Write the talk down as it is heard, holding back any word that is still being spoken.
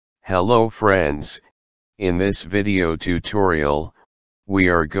Hello friends, in this video tutorial, we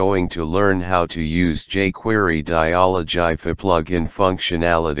are going to learn how to use jQuery Dialogify plugin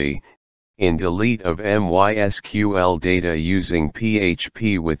functionality in delete of MySQL data using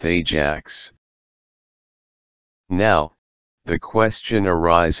PHP with Ajax. Now, the question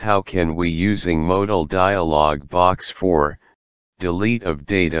arises, how can we using Modal dialog box for delete of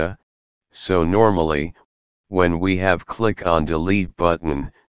data? So normally, when we have click on delete button,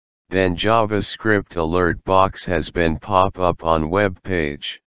 then JavaScript alert box has been pop up on web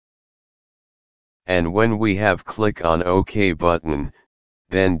page. And when we have click on OK button,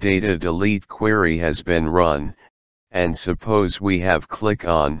 then data delete query has been run, and suppose we have click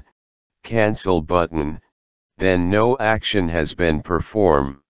on cancel button, then no action has been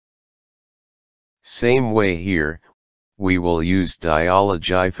performed. Same way here, we will use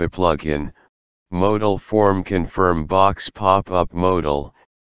Dialogify plugin, Modal form confirm box pop-up Modal,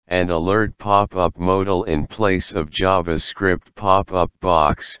 and alert pop-up Modal in place of JavaScript pop-up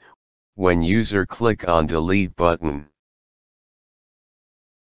box, when user click on delete button.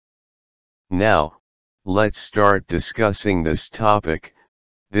 Now, let's start discussing this topic.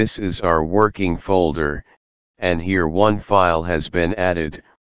 This is our working folder, and here one file has been added,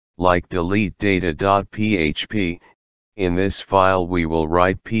 like deletedata.php. In this file we will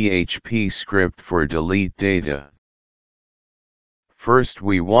write PHP script for delete data. First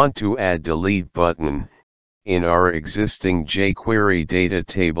we want to add delete button in our existing jQuery data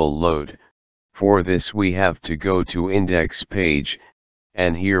table load. For this we have to go to index page,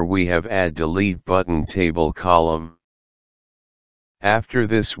 and here we have add delete button table column. After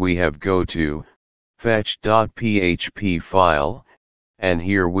this we have go to fetch.php file, and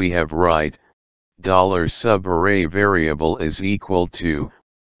here we have write $subarray variable is equal to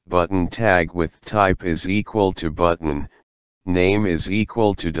button tag with type is equal to button, name is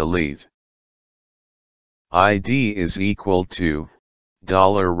equal to delete, id is equal to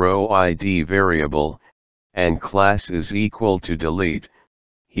 $row id variable, and class is equal to delete.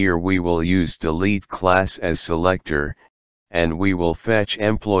 Here we will use delete class as selector, and we will fetch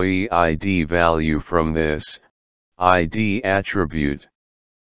employee ID value from this ID attribute.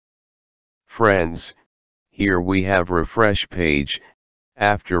 Friends, here we have refresh page.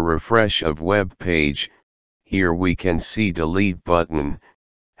 After refresh of web page, here we can see delete button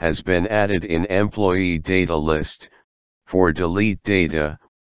has been added in employee data list. For delete data,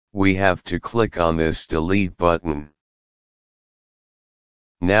 we have to click on this delete button.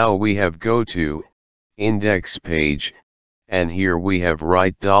 Now we have go to index page, and here we have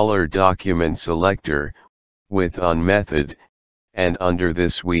write $document selector with on method, and under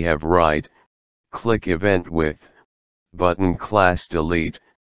this we have write click event with button class delete.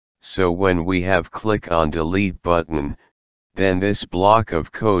 So when we have click on delete button, then this block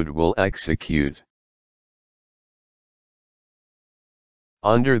of code will execute.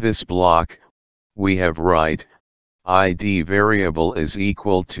 Under this block, we have write ID variable is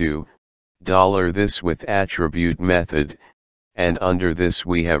equal to $this with attribute method, and under this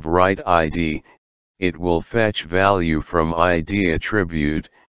we have write ID, it will fetch value from ID attribute,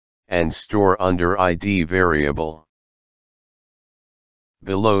 and store under ID variable.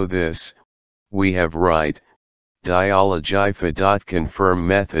 Below this, we have write Dialogify.confirm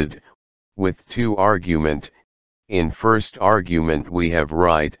method, with two argument. In first argument we have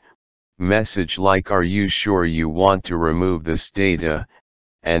write message like are you sure you want to remove this data,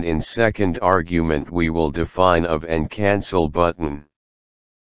 and in second argument we will define of and cancel button.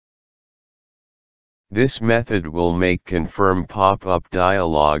 This method will make confirm pop-up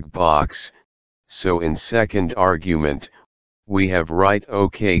dialog box, so in second argument, we have write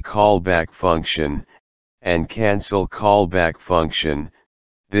OK callback function, and cancel callback function.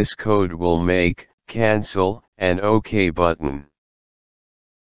 This code will make cancel and OK button.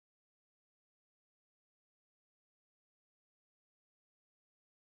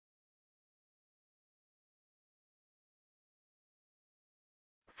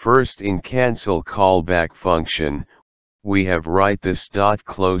 First in cancel callback function, we have write this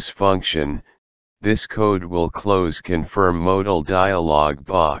 .close function. This code will close confirm modal dialog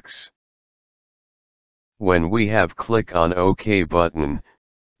box. When we have click on OK button,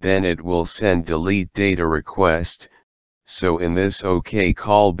 then it will send delete data request. So in this OK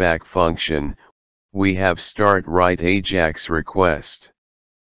callback function, we have start write Ajax Request.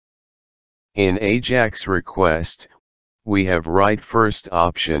 In Ajax Request, we have write first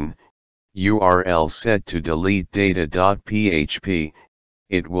option, URL set to deletedata.php,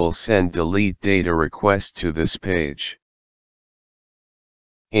 it will send delete data request to this page.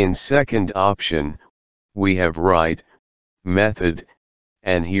 In second option, we have write method,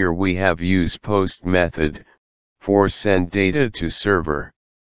 and here we have use post method, for send data to server.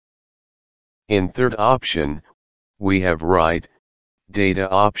 In third option, we have write data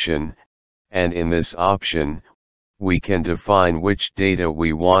option, and in this option, we can define which data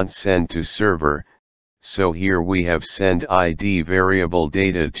we want send to server, so here we have send ID variable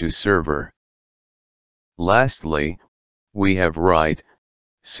data to server. Lastly, we have write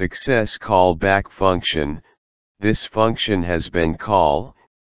success callback function. This function has been called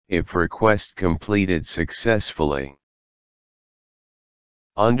if request completed successfully.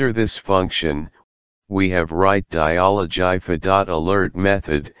 Under this function, we have write Dialogify.alert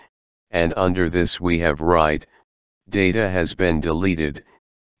method, and under this we have write data has been deleted.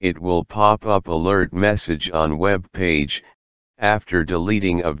 It will pop up alert message on web page after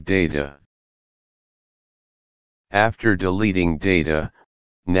deleting of data. After deleting data,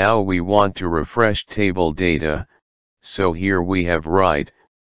 now we want to refresh table data, so here we have write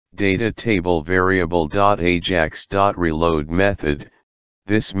data table variable.ajax.reload method.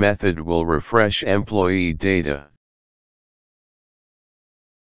 This method will refresh employee data.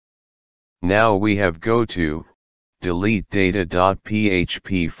 Now we have go to delete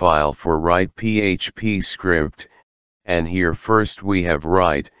data.php file for write PHP script, and here first we have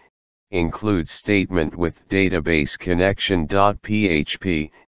write include statement with database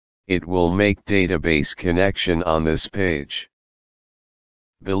connection.php. It will make database connection on this page.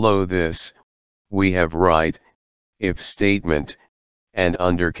 Below this, we have write if statement, and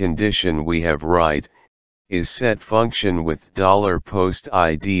under condition we have write is set function with $post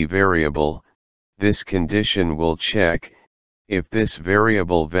ID variable. This condition will check if this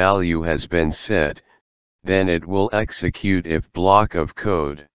variable value has been set, then it will execute if block of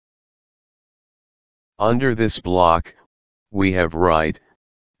code. Under this block, we have write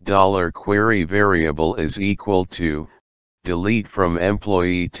 $query variable is equal to delete from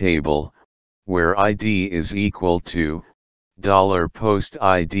employee table, where ID is equal to $post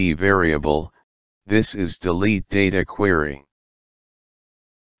ID variable. This is delete data query.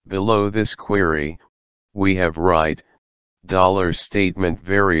 Below this query, we have write $statement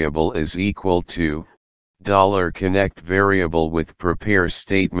variable is equal to $connect variable with prepare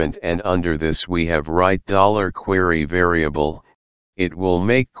statement, and under this we have write $query variable. It will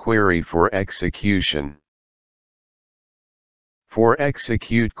make query for execution. For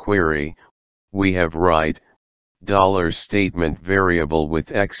execute query, we have write $statement variable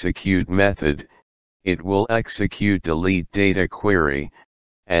with execute method. It will execute delete data query,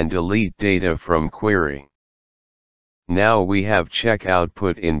 and delete data from query. Now we have check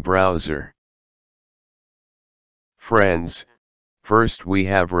output in browser. Friends, first we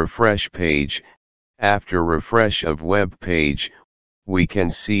have refresh page. After refresh of web page, we can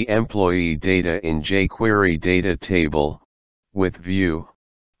see employee data in jQuery data table, with view,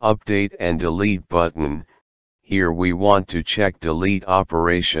 update and delete button. Here we want to check delete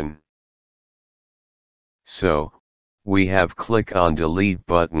operation. So, we have click on delete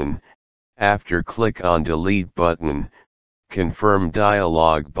button. After click on delete button, confirm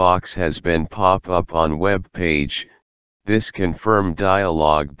dialog box has been pop up on web page. This confirm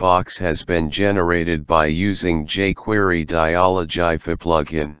dialog box has been generated by using jQuery Dialogify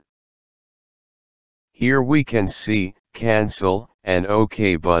plugin. Here we can see cancel and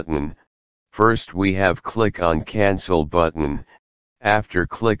OK button. First we have click on cancel button. After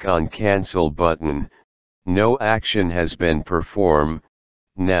click on cancel button, no action has been performed.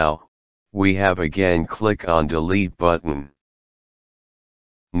 Now, we have again click on delete button.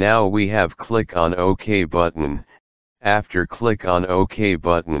 Now we have click on OK button. After click on OK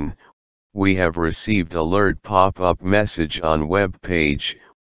button, we have received alert pop-up message on web page,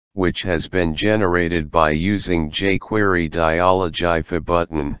 which has been generated by using jQuery Dialogify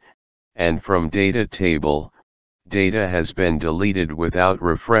button, and from data table, data has been deleted without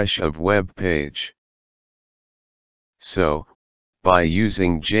refresh of web page. So, by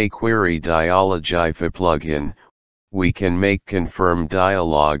using jQuery Dialogify plugin, we can make confirm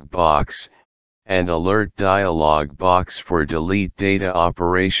dialog box, and alert dialog box for delete data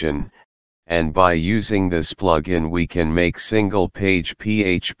operation, and by using this plugin we can make single page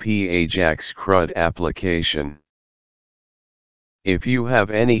PHP Ajax Crud application. If you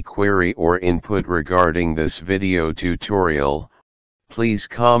have any query or input regarding this video tutorial, please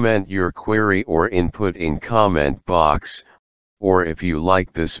comment your query or input in comment box, or if you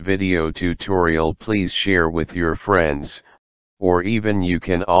like this video tutorial please share with your friends, or even you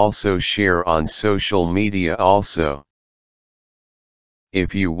can also share on social media also.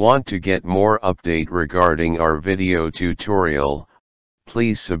 If you want to get more update regarding our video tutorial,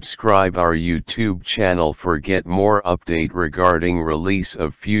 Please subscribe our YouTube channel for get more update regarding release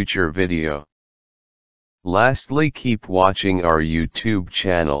of future video. Lastly, keep watching our YouTube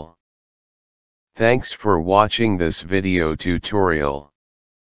channel. Thanks for watching this video tutorial.